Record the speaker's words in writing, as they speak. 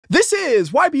This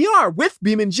is WhyBeAre with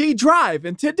BeamNG.drive,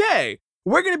 and today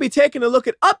we're going to be taking a look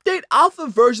at Update Alpha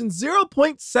version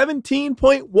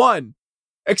 0.17.1.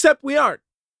 Except we aren't,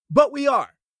 but we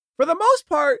are. For the most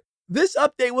part, this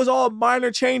update was all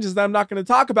minor changes that I'm not going to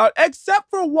talk about, except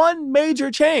for one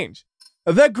major change.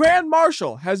 The Grand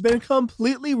Marshal has been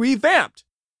completely revamped.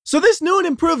 So this new and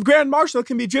improved Grand Marshal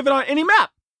can be driven on any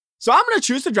map. So I'm going to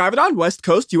choose to drive it on West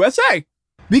Coast, USA.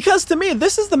 Because to me,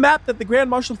 this is the map that the Grand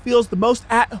Marshal feels the most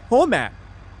at home at.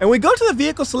 And when we go to the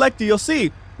vehicle selector, you'll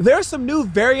see there are some new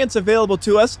variants available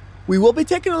to us. We will be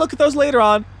taking a look at those later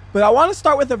on, but I want to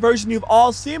start with a version you've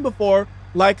all seen before,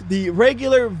 like the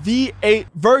regular V8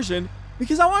 version,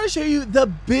 because I want to show you the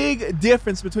big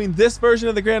difference between this version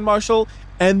of the Grand Marshal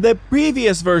and the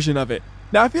previous version of it.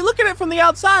 Now, if you look at it from the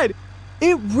outside,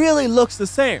 it really looks the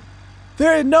same.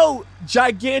 There are no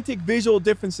gigantic visual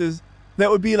differences that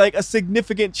would be like a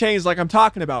significant change like I'm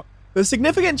talking about. The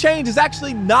significant change is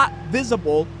actually not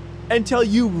visible until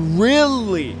you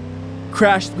really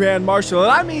crash the Grand Marshal.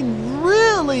 And I mean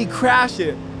really crash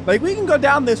it. Like, we can go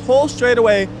down this whole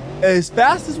straightaway as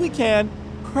fast as we can,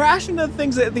 crash into the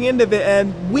things at the end of it,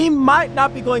 and we might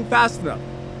not be going fast enough.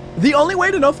 The only way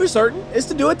to know for certain is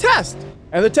to do a test.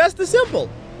 And the test is simple.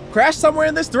 Crash somewhere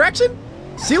in this direction,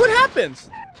 see what happens.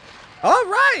 All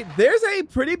right, there's a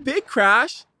pretty big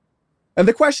crash. And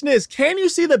the question is, can you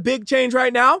see the big change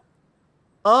right now?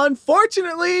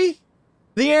 Unfortunately,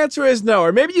 the answer is no.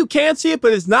 Or maybe you can see it,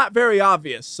 but it's not very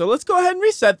obvious. So let's go ahead and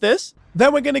reset this.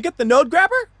 Then we're going to get the node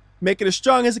grabber, make it as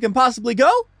strong as it can possibly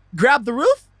go, grab the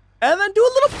roof, and then do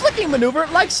a little flicking maneuver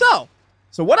like so.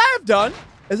 So what I have done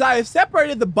is I have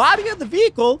separated the body of the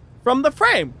vehicle from the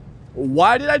frame.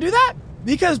 Why did I do that?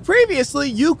 Because previously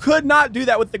you could not do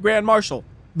that with the Grand Marshal.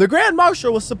 The Grand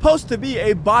Marshal was supposed to be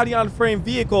a body-on-frame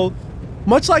vehicle,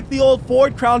 much like the old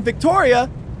Ford Crown Victoria,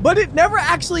 but it never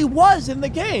actually was in the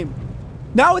game.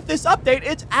 Now with this update,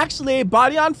 it's actually a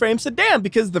body-on-frame sedan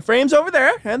because the frame's over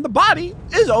there and the body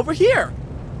is over here.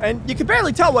 And you can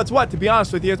barely tell what's what, to be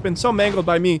honest with you. It's been so mangled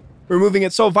by me removing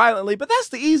it so violently, but that's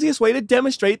the easiest way to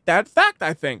demonstrate that fact,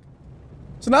 I think.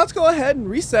 So now let's go ahead and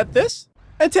reset this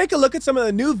and take a look at some of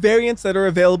the new variants that are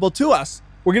available to us.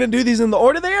 We're going to do these in the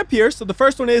order they appear. So the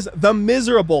first one is the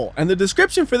Miserable, and the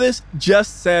description for this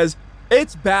just says,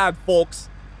 "It's bad, folks."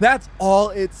 That's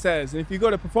all it says. And if you go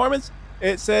to performance,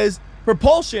 it says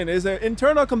propulsion is an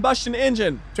internal combustion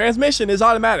engine. Transmission is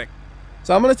automatic.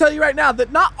 So I'm going to tell you right now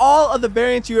that not all of the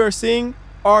variants you are seeing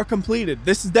are completed.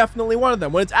 This is definitely one of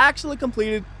them. When it's actually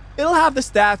completed, it'll have the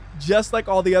stats just like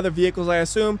all the other vehicles, I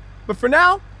assume. But for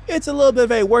now, it's a little bit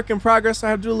of a work in progress. I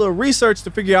have to do a little research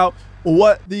to figure out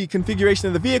what the configuration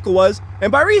of the vehicle was.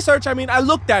 And by research, I mean I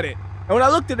looked at it. And when I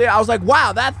looked at it, I was like,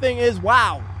 wow, that thing is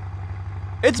wow.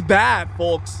 It's bad,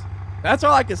 folks. That's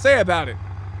all I can say about it.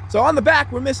 So on the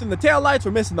back, we're missing the taillights,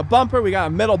 we're missing the bumper, we got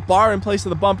a metal bar in place of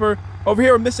the bumper. Over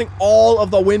here, we're missing all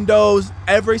of the windows,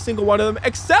 every single one of them,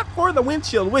 except for the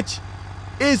windshield, which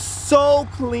is so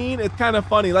clean, it's kind of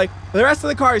funny. Like, the rest of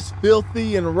the car is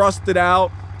filthy and rusted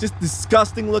out, just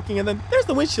disgusting looking, and then there's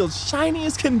the windshield, shiny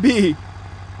as can be.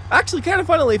 Actually, kind of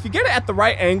funnily, if you get it at the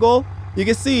right angle, you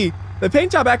can see the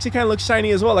paint job actually kind of looks shiny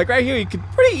as well. Like right here, you can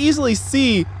pretty easily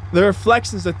see the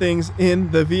reflections of things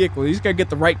in the vehicle. You just gotta get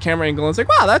the right camera angle, and it's like,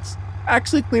 wow, that's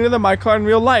actually cleaner than my car in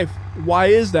real life. Why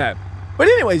is that? But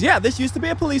anyways, yeah, this used to be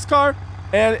a police car,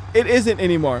 and it isn't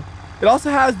anymore. It also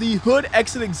has the hood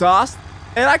exit exhaust,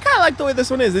 and I kind of like the way this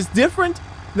one is. It's different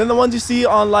than the ones you see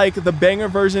on like the banger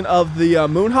version of the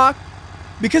Moonhawk,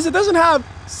 because it doesn't have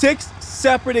 6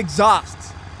 separate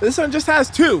exhausts. This one just has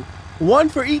 2, one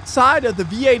for each side of the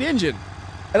V8 engine.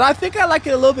 And I think I like it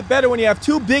a little bit better when you have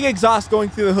 2 big exhausts going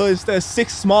through the hood instead of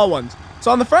 6 small ones.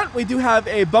 So on the front, we do have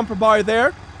a bumper bar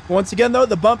there. Once again, though,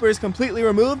 the bumper is completely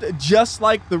removed, just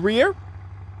like the rear.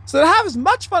 So to have as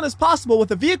much fun as possible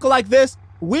with a vehicle like this,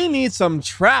 we need some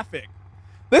traffic.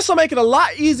 This will make it a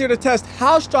lot easier to test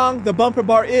how strong the bumper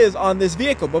bar is on this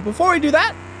vehicle. But before we do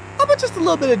that, how about just a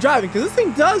little bit of driving? Because this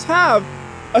thing does have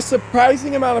a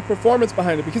surprising amount of performance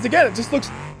behind it. Because again, it just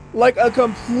looks like a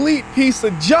complete piece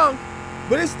of junk,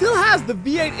 but it still has the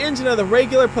V8 engine of the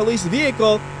regular police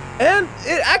vehicle, and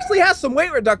it actually has some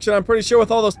weight reduction, I'm pretty sure,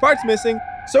 with all those parts missing,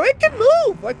 so it can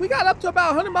move. Like, we got up to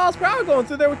about 100 miles per hour going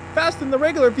through there faster than the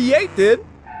regular V8 did.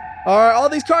 All right, all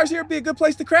these cars here would be a good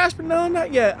place to crash, but no,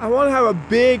 not yet. I want to have a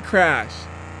big crash.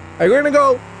 All right, we're going to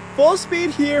go full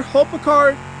speed here, hope a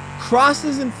car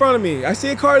crosses in front of me. I see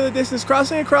a car in the distance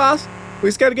crossing across. We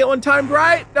just got to get one timed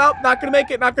right. Nope, not going to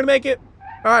make it, not going to make it.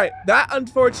 All right, that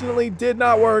unfortunately did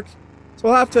not work. So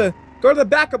we'll have to go to the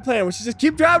backup plan, which is just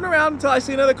keep driving around until I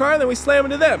see another car, and then we slam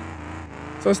into them.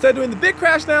 So instead of doing the big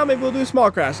crash now, maybe we'll do a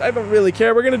small crash. I don't really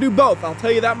care. We're going to do both. I'll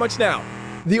tell you that much now.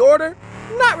 The order,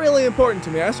 not really important to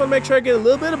me. I just want to make sure I get a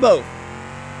little bit of both.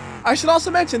 I should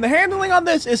also mention the handling on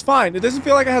this is fine. It doesn't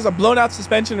feel like it has a blown out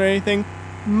suspension or anything.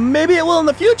 Maybe it will in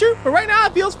the future, but right now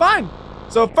it feels fine.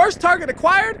 So first target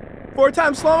acquired,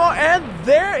 4x slow-mo, and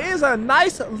there is a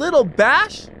nice little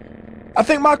bash. I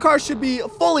think my car should be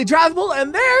fully drivable,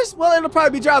 and theirs, well, it'll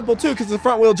probably be drivable too because the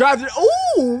front wheel drive.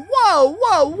 Ooh, whoa,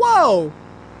 whoa, whoa.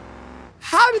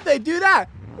 How did they do that?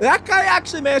 That guy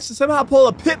actually managed to somehow pull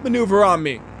a pit maneuver on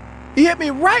me. He hit me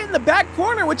right in the back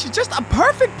corner, which is just a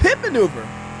perfect pit maneuver.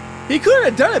 He couldn't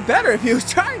have done it better if he was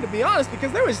trying, to be honest,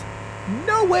 because there was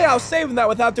no way I was saving that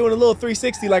without doing a little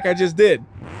 360 like I just did.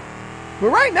 But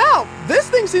right now, this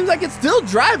thing seems like it's still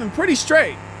driving pretty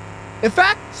straight. In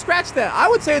fact, scratch that. I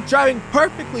would say it's driving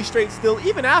perfectly straight still,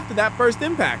 even after that first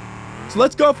impact. So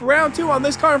let's go for round 2 on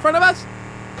this car in front of us.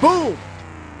 Boom.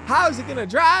 How is it going to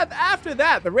drive after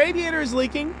that? The radiator is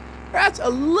leaking. That's a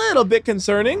little bit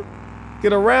concerning.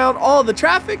 Get around all the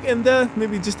traffic and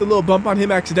maybe just a little bump on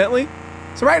him accidentally.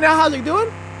 So right now, how's it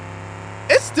doing?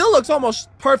 It still looks almost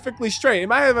perfectly straight. It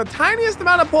might have a tiniest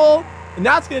amount of pull, and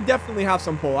now it's going to definitely have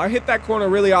some pull. I hit that corner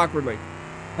really awkwardly.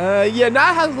 Yeah,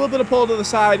 now it has a little bit of pull to the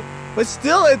side, but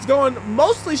still it's going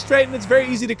mostly straight, and it's very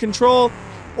easy to control.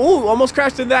 Ooh, almost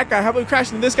crashed into that guy. How about we crash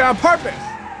into this guy on purpose?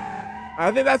 I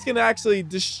think that's going to actually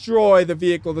destroy the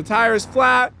vehicle. The tire is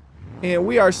flat, and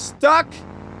we are stuck.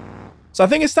 So I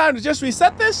think it's time to just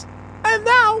reset this, and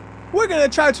now we're going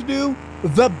to try to do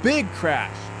the big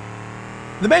crash.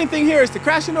 The main thing here is to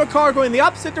crash into a car going the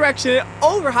opposite direction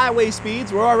over highway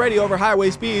speeds. We're already over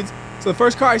highway speeds, so the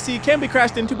first car I see can be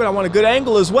crashed into, but I want a good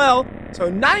angle as well.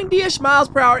 So 90-ish miles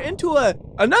per hour into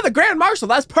another Grand Marshal.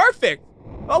 That's perfect.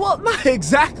 Oh, well, not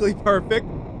exactly perfect.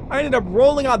 I ended up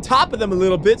rolling on top of them a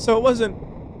little bit, so it wasn't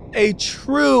a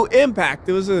true impact.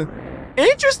 It was an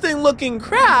interesting looking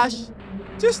crash,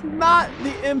 just not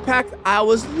the impact I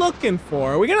was looking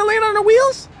for. Are we gonna land on our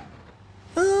wheels?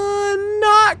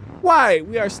 Not quite.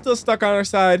 We are still stuck on our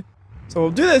side. So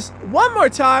we'll do this one more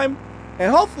time,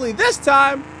 and hopefully this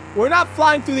time we're not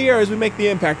flying through the air as we make the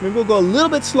impact. Maybe we'll go a little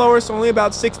bit slower, so only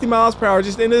about 60 miles per hour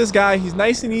just into this guy. He's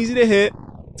nice and easy to hit.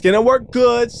 It's gonna work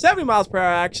good. 70 miles per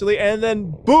hour actually, and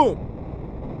then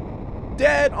boom.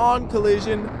 Dead on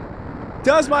collision.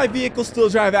 Does my vehicle still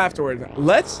drive afterward?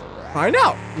 Let's find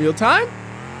out. Real time.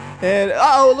 And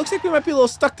uh-oh, it looks like we might be a little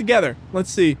stuck together.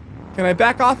 Let's see. Can I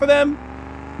back off of them?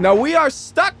 Now we are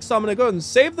stuck, so I'm gonna go ahead and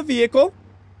save the vehicle,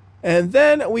 and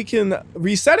then we can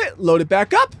reset it, load it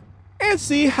back up, and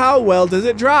see how well does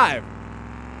it drive.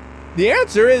 The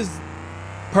answer is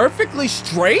perfectly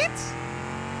straight.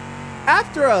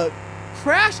 After a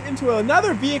crash into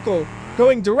another vehicle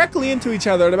going directly into each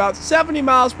other at about 70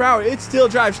 miles per hour, it still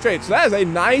drives straight. So that is a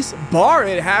nice bar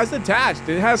it has attached.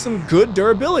 It has some good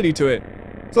durability to it.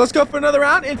 So let's go for another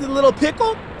round into the little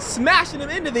pickle, smashing him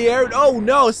into the air. Oh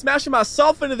no, smashing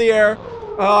myself into the air.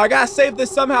 Oh, I gotta save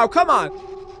this somehow. Come on.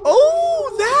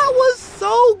 Oh, that was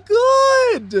so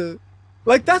good.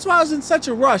 Like, that's why I was in such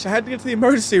a rush. I had to get to the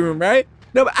emergency room, right?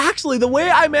 No, but actually, the way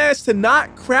I managed to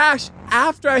not crash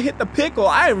after I hit the pickle,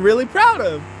 I am really proud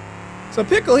of. So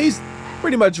pickle, he's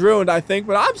pretty much ruined, I think,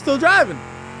 but I'm still driving.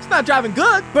 It's not driving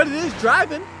good, but it is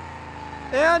driving.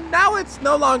 And now it's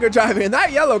no longer driving. And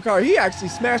that yellow car, he actually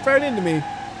smashed right into me.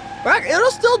 But it'll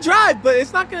still drive, but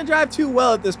it's not going to drive too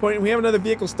well at this point. We have another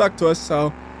vehicle stuck to us,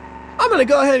 so I'm going to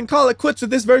go ahead and call it quits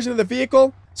with this version of the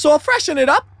vehicle. So I'll freshen it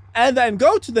up and then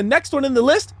go to the next one in the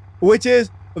list, which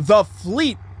is the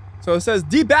Fleet. So it says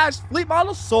debadged Fleet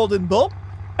model sold in bulk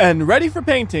and ready for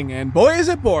painting. And boy, is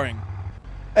it boring.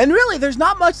 And really, there's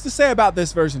not much to say about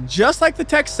this version. Just like the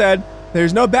text said,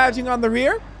 there's no badging on the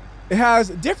rear. It has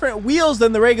different wheels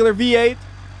than the regular V8,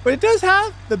 but it does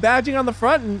have the badging on the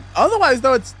front. And otherwise,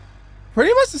 though, it's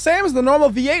pretty much the same as the normal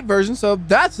V8 version. So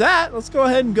that's that. Let's go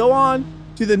ahead and go on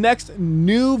to the next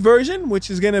new version, which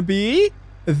is going to be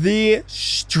the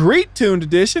Street Tuned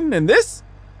Edition. And this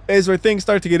is where things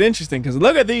start to get interesting, because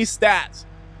look at these stats.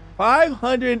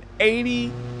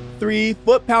 583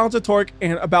 foot-pounds of torque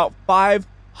and about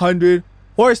 500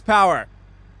 horsepower.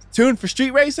 Tuned for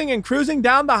street racing and cruising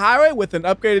down the highway with an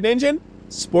upgraded engine,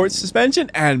 sports suspension,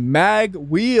 and mag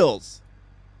wheels.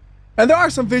 And there are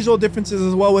some visual differences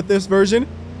as well with this version.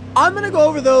 I'm going to go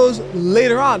over those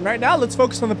later on. Right now, let's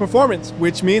focus on the performance,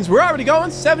 which means we're already going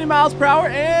 70 miles per hour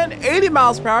and 80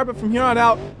 miles per hour, but from here on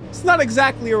out, it's not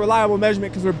exactly a reliable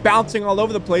measurement because we're bouncing all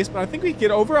over the place, but I think we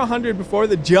get over 100 before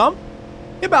the jump.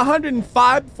 Hit about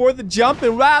 105 before the jump,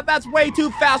 and wow, that's way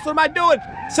too fast. What am I doing?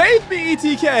 Save me,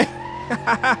 ETK.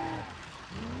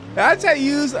 That's how you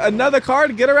use another car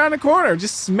to get around a corner.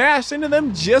 Just smash into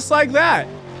them just like that.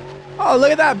 Oh,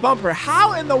 look at that bumper.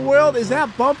 How in the world is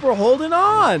that bumper holding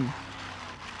on?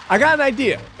 I got an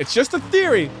idea. It's just a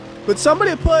theory, but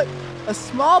somebody put a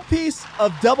small piece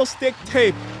of double stick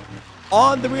tape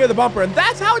on the rear of the bumper, and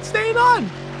that's how it's staying on.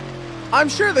 I'm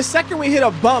sure the second we hit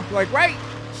a bump, like right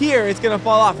here, it's gonna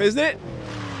fall off, isn't it?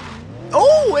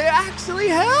 Oh, it actually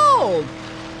held.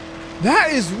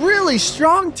 That is really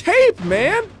strong tape,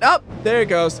 man. Oh, there it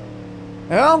goes.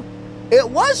 Well, it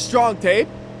was strong tape,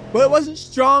 but it wasn't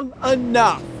strong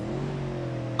enough.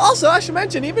 Also, I should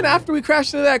mention, even after we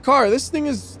crashed into that car, this thing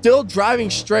is still driving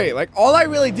straight. Like, all I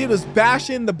really did was bash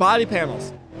in the body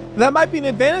panels. That might be an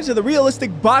advantage of the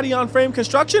realistic body-on-frame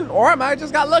construction, or I might have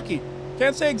just got lucky.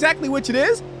 Can't say exactly which it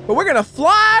is, but we're gonna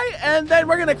fly, and then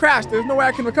we're gonna crash. There's no way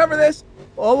I can recover this.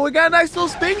 Oh, we got a nice little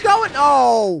spin going.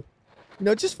 Oh, you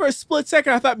know, just for a split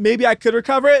second, I thought maybe I could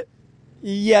recover it.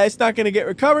 Yeah, it's not gonna get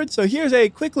recovered. So here's a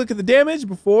quick look at the damage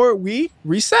before we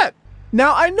reset.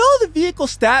 Now, I know the vehicle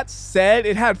stats said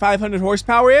it had 500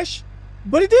 horsepower-ish,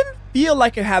 but it didn't feel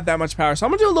like it had that much power. So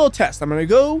I'm gonna do a little test. I'm gonna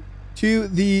go to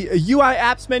the UI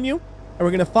apps menu, and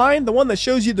we're gonna find the one that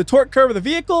shows you the torque curve of the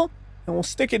vehicle, and we'll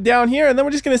stick it down here, and then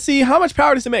we're just gonna see how much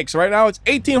power does it make. So right now it's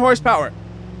 18 horsepower.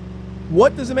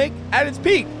 What does it make at its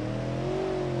peak?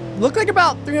 Look like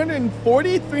about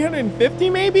 340, 350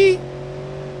 maybe?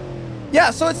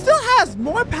 Yeah, so it still has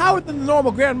more power than the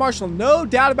normal Grand Marshal, no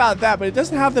doubt about that, but it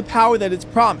doesn't have the power that it's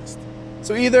promised.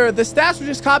 So either the stats were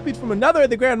just copied from another of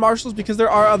the Grand Marshals, because there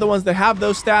are other ones that have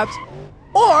those stats,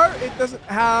 or it doesn't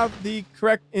have the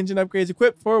correct engine upgrades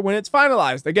equipped for when it's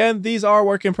finalized. Again, these are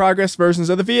work in progress versions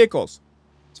of the vehicles.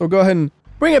 So we'll go ahead and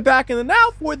bring it back. And then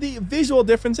now for the visual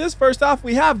differences. First off,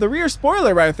 we have the rear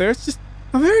spoiler right there. It's just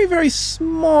a very, very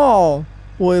small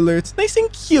spoiler. It's nice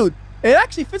and cute. It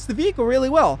actually fits the vehicle really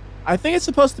well. I think it's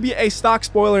supposed to be a stock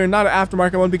spoiler and not an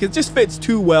aftermarket one, because it just fits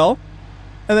too well.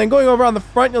 And then going over on the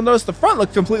front, you'll notice the front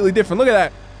looks completely different. Look at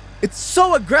that. It's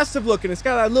so aggressive looking. It's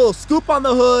got that little scoop on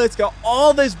the hood. It's got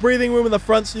all this breathing room in the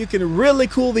front so you can really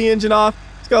cool the engine off.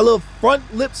 It's got a little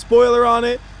front lip spoiler on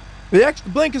it. The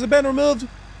extra blinkers have been removed.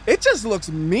 It just looks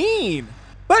mean.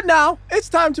 But now it's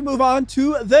time to move on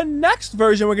to the next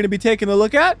version we're going to be taking a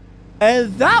look at.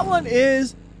 And that one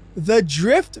is the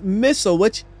Drift Missile,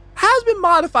 which has been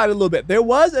modified a little bit. There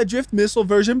was a Drift Missile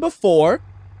version before,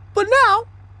 but now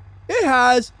it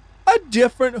has a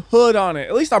different hood on it.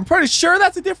 At least I'm pretty sure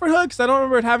that's a different hood, because I don't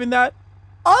remember it having that.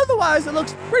 Otherwise, it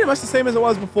looks pretty much the same as it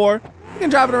was before. You can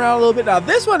drive it around a little bit now.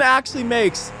 This one actually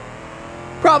makes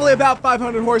probably about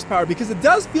 500 horsepower, because it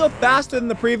does feel faster than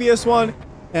the previous one.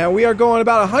 And we are going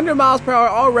about 100 miles per hour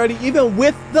already, even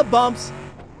with the bumps.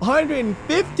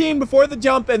 115 before the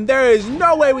jump, and there is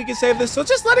no way we can save this. So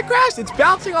just let it crash. It's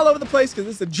bouncing all over the place because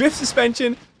it's a drift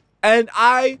suspension, and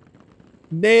I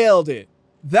nailed it.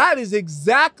 That is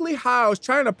exactly how I was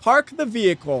trying to park the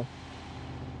vehicle.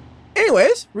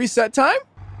 Anyways, reset time.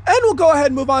 And we'll go ahead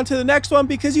and move on to the next one,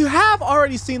 because you have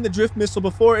already seen the Drift Missile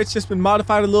before. It's just been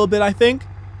modified a little bit, I think.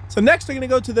 So next we're going to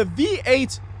go to the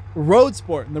V8 Road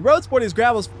Sport. And the Road Sport is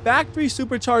Gravel's factory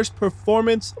supercharged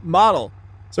performance model.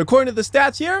 So according to the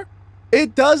stats here,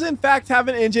 it does in fact have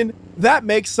an engine that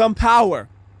makes some power.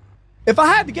 If I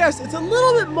had to guess, it's a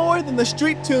little bit more than the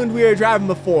street-tuned we were driving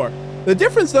before. The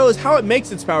difference though is how it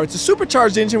makes its power. It's a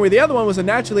supercharged engine, where the other one was a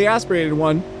naturally aspirated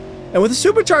one. And with a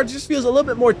supercharged, it just feels a little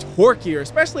bit more torqueier,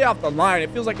 especially off the line.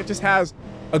 It feels like it just has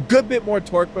a good bit more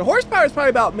torque, but horsepower is probably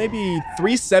about maybe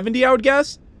 370, I would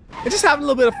guess. And just having a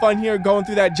little bit of fun here going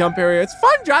through that jump area. It's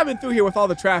fun driving through here with all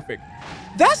the traffic.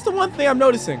 That's the one thing I'm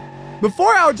noticing.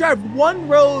 Before, I would drive one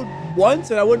road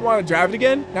once and I wouldn't want to drive it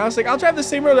again. Now it's like I'll drive the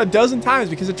same road a dozen times,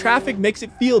 because the traffic makes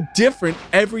it feel different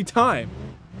every time.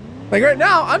 Like right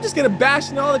now, I'm just going to bash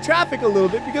into all the traffic a little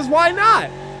bit, because why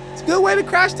not? It's a good way to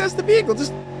crash test the vehicle.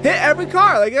 Just hit every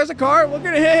car. Like, there's a car, we're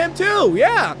going to hit him too.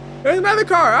 Yeah, there's another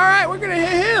car. All right, we're going to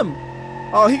hit him.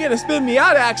 Oh, he's going to spin me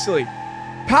out, actually.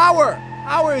 Power.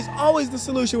 Power is always the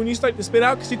solution when you start to spin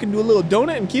out, because you can do a little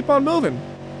donut and keep on moving.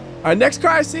 All right, next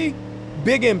car I see,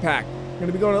 big impact. I'm going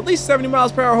to be going at least 70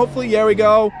 miles per hour, hopefully. There we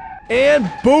go.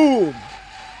 And boom.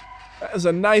 That was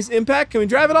a nice impact. Can we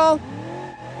drive it all?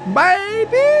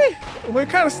 Baby! We're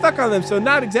kind of stuck on them, so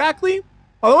not exactly.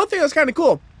 Although one thing that's kind of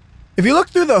cool, if you look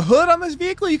through the hood on this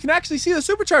vehicle, you can actually see the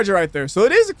supercharger right there. So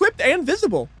it is equipped and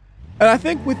visible. And I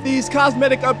think with these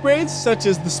cosmetic upgrades, such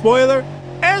as the spoiler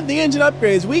and the engine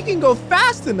upgrades, we can go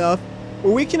fast enough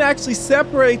where we can actually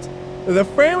separate the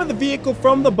frame of the vehicle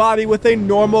from the body with a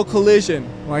normal collision.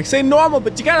 Well, I say normal,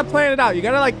 but you gotta plan it out. You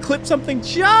gotta like clip something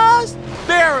just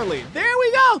barely. There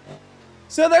we go.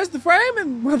 So there's the frame,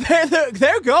 and well,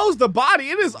 there goes the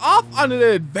body. It is off on an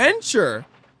adventure.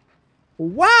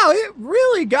 Wow, it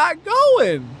really got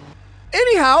going.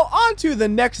 Anyhow, on to the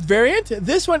next variant.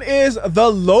 This one is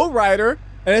the Lowrider,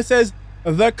 and it says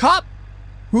the Cop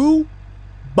Who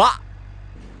Bot.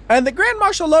 And the Grand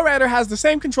Marshal Lowrider has the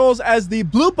same controls as the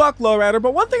Blue Buck Lowrider,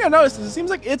 but one thing I noticed is it seems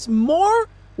like it's more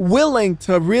willing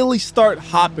to really start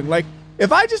hopping. Like,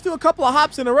 if I just do a couple of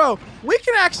hops in a row, we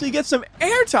can actually get some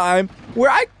airtime where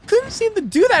I couldn't seem to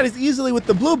do that as easily with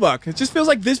the Blue Buck. It just feels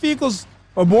like this vehicle's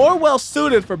more well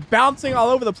suited for bouncing all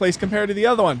over the place compared to the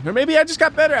other one. Or maybe I just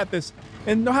got better at this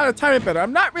and know how to time it better.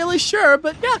 I'm not really sure,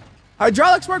 but yeah,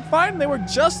 hydraulics work fine. They work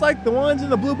just like the ones in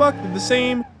the Blue Buck, with the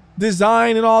same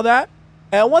design and all that.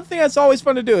 And one thing that's always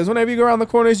fun to do is whenever you go around the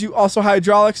corners, you also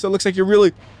hydraulics, so it looks like you're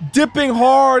really dipping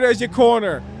hard as you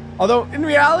corner. Although, in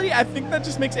reality, I think that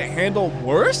just makes it handle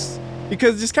worse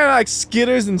because it just kind of like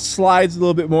skitters and slides a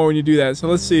little bit more when you do that. So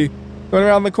let's see. Going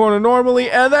around the corner normally,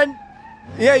 and then,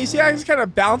 yeah, you see how it just kind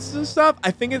of bounces and stuff?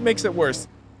 I think it makes it worse.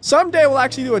 Someday we'll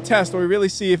actually do a test where we really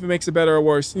see if it makes it better or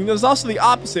worse. And there's also the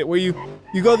opposite, where you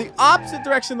go the opposite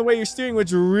direction the way you're steering,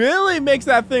 which really makes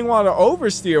that thing want to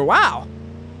oversteer. Wow.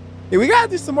 Yeah, we got to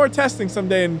do some more testing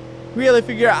someday and really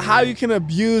figure out how you can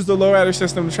abuse the lowrider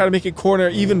system to try to make it corner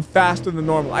even faster than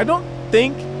normal. I don't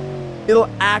think it'll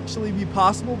actually be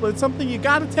possible, but it's something you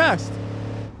gotta test.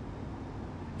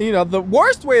 And, you know, the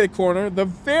worst way to corner, the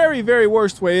very, very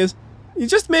worst way is you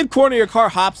just mid-corner your car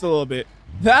hops a little bit.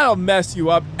 That'll mess you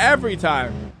up every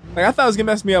time. Like, I thought it was gonna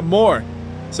mess me up more.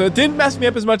 So it didn't mess me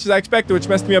up as much as I expected, which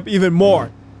messed me up even more.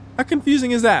 How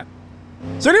confusing is that?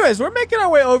 So anyways, we're making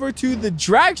our way over to the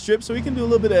drag strip so we can do a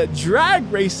little bit of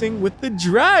drag racing with the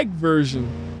drag version.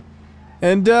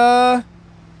 And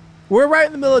we're right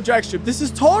in the middle of drag strip. This is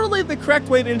totally the correct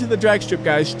way to enter the drag strip,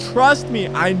 guys. Trust me,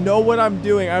 I know what I'm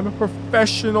doing. I'm a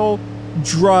professional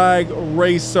drag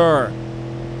racer.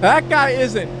 That guy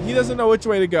isn't. He doesn't know which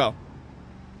way to go. All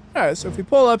right, so if we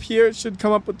pull up here, it should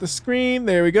come up with the screen.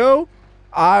 There we go.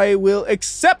 I will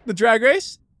accept the drag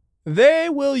race. They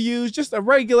will use just a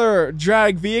regular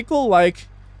drag vehicle like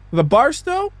the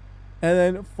Barstow. And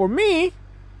then for me,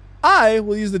 I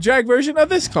will use the drag version of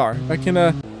this car. If I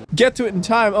can get to it in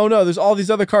time. Oh no, there's all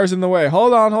these other cars in the way.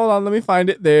 Hold on. Let me find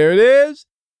it. There it is.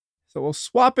 So we'll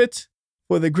swap it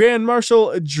for the Grand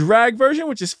Marshal drag version,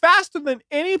 which is faster than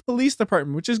any police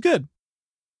department, which is good.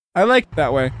 I like it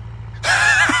that way.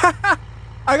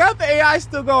 I got the AI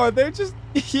still going. They're just,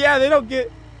 yeah, they don't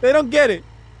get it.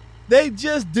 They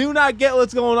just do not get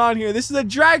what's going on here. This is a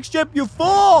drag strip, you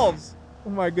fools! Oh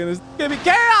my goodness, it's gonna be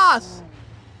chaos!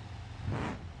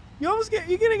 You're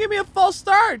gonna give me a false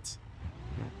start.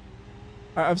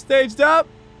 All right, I'm staged up.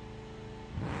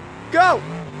 Go!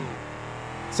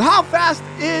 So how fast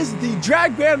is the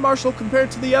drag Grand Marshal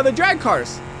compared to the other drag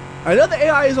cars? I know the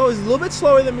AI is always a little bit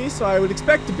slower than me, so I would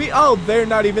expect to be, oh, they're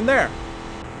not even there.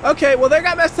 Okay, well, they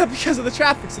got messed up because of the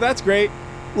traffic, so that's great.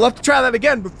 We'll have to try that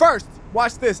again, but first,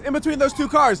 watch this. In between those two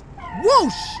cars.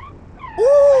 Whoosh!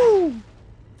 Ooh!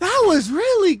 That was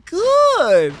really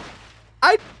good.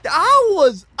 I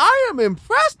am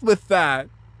impressed with that.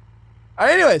 All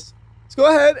right, anyways, let's go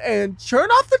ahead and turn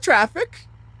off the traffic.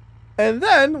 And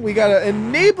then we gotta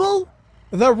enable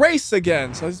the race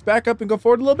again. So let's back up and go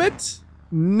forward a little bit.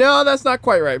 No, that's not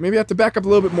quite right. Maybe I have to back up a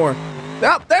little bit more.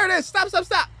 Oh, there it is. Stop.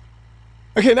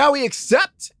 Okay, now we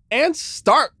accept and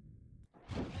start.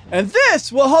 And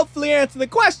this will hopefully answer the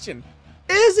question.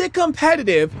 Is it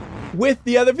competitive with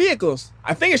the other vehicles?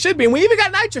 I think it should be. And we even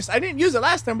got nitrous. I didn't use it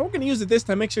last time, but we're going to use it this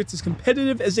time. Make sure it's as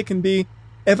competitive as it can be.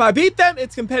 If I beat them,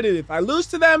 it's competitive. If I lose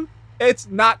to them, it's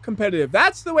not competitive.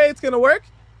 That's the way it's going to work.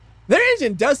 Their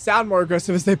engine does sound more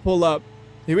aggressive as they pull up.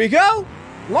 Here we go.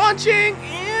 Launching.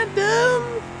 And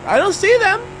I don't see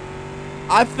them.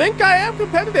 I think I am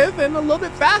competitive and a little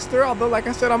bit faster. Although, like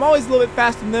I said, I'm always a little bit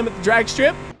faster than them at the drag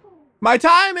strip. My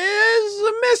time is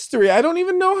a mystery. I don't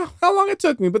even know how long it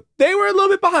took me, but they were a little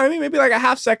bit behind me, maybe like a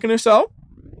half second or so.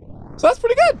 So that's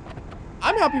pretty good.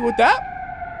 I'm happy with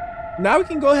that. Now we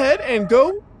can go ahead and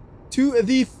go to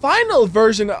the final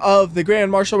version of the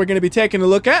Grand Marshal we're going to be taking a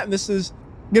look at, and this is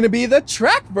going to be the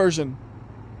track version.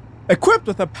 Equipped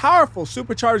with a powerful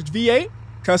supercharged V8,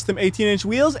 custom 18-inch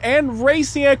wheels, and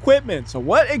racing equipment. So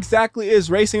what exactly is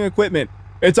racing equipment?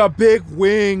 It's a big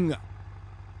wing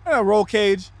and a roll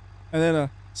cage, and then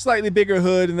a slightly bigger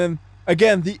hood, and then,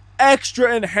 again, the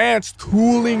extra enhanced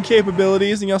cooling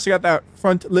capabilities, and you also got that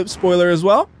front lip spoiler as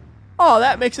well. Oh,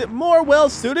 that makes it more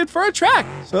well-suited for a track.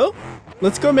 So,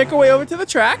 let's go make our way over to the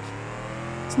track.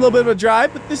 It's a little bit of a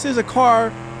drive, but this is a car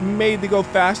made to go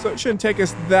fast, so it shouldn't take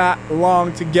us that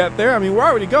long to get there. I mean, we're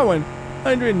already going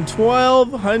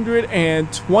 112,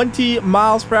 120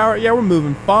 miles per hour. Yeah, we're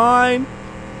moving fine.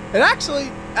 And actually,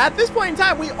 at this point in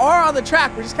time, we are on the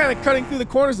track. We're just kind of cutting through the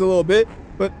corners a little bit.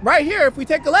 But right here, if we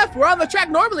take a left, we're on the track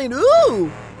normally. And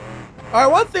ooh! All right,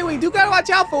 one thing we do got to watch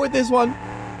out for with this one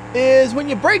is when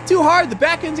you brake too hard, the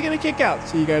back end's going to kick out.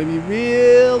 So you got to be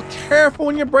real careful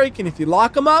when you're braking. If you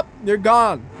lock them up, they're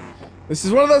gone. This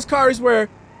is one of those cars where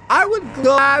I would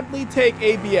gladly take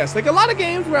ABS. Like a lot of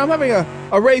games where I'm having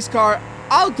a race car,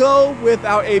 I'll go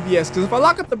without ABS. Because if I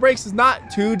lock up the brakes, it's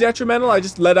not too detrimental. I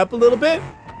just let up a little bit.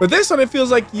 But this one, it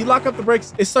feels like you lock up the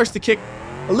brakes, it starts to kick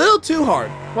a little too hard.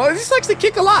 Well, it just likes to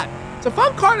kick a lot. It's a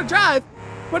fun car to drive,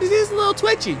 but it is a little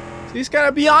twitchy. So you just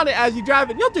gotta be on it as you drive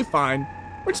it. You'll do fine.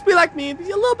 Or just be like me, be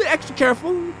a little bit extra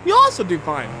careful. You'll also do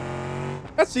fine.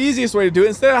 That's the easiest way to do it.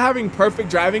 Instead of having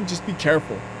perfect driving, just be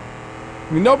careful.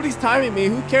 I mean, nobody's timing me.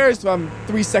 Who cares if I'm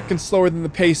 3 seconds slower than the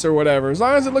pace or whatever? As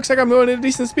long as it looks like I'm going at a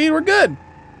decent speed, we're good.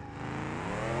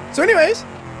 So anyways,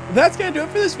 that's going to do it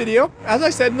for this video. As I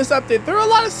said in this update, there are a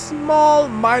lot of small,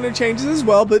 minor changes as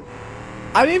well, but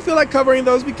I didn't feel like covering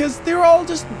those because they were all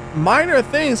just minor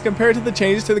things compared to the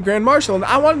changes to the Grand Marshal, and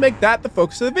I want to make that the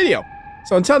focus of the video.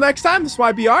 So until next time, this is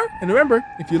WhyBeAre, and remember,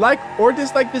 if you like or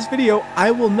dislike this video,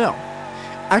 I will know.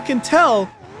 I can tell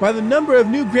by the number of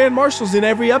new Grand Marshals in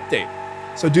every update.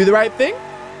 So do the right thing,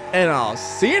 and I'll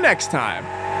see you next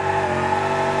time.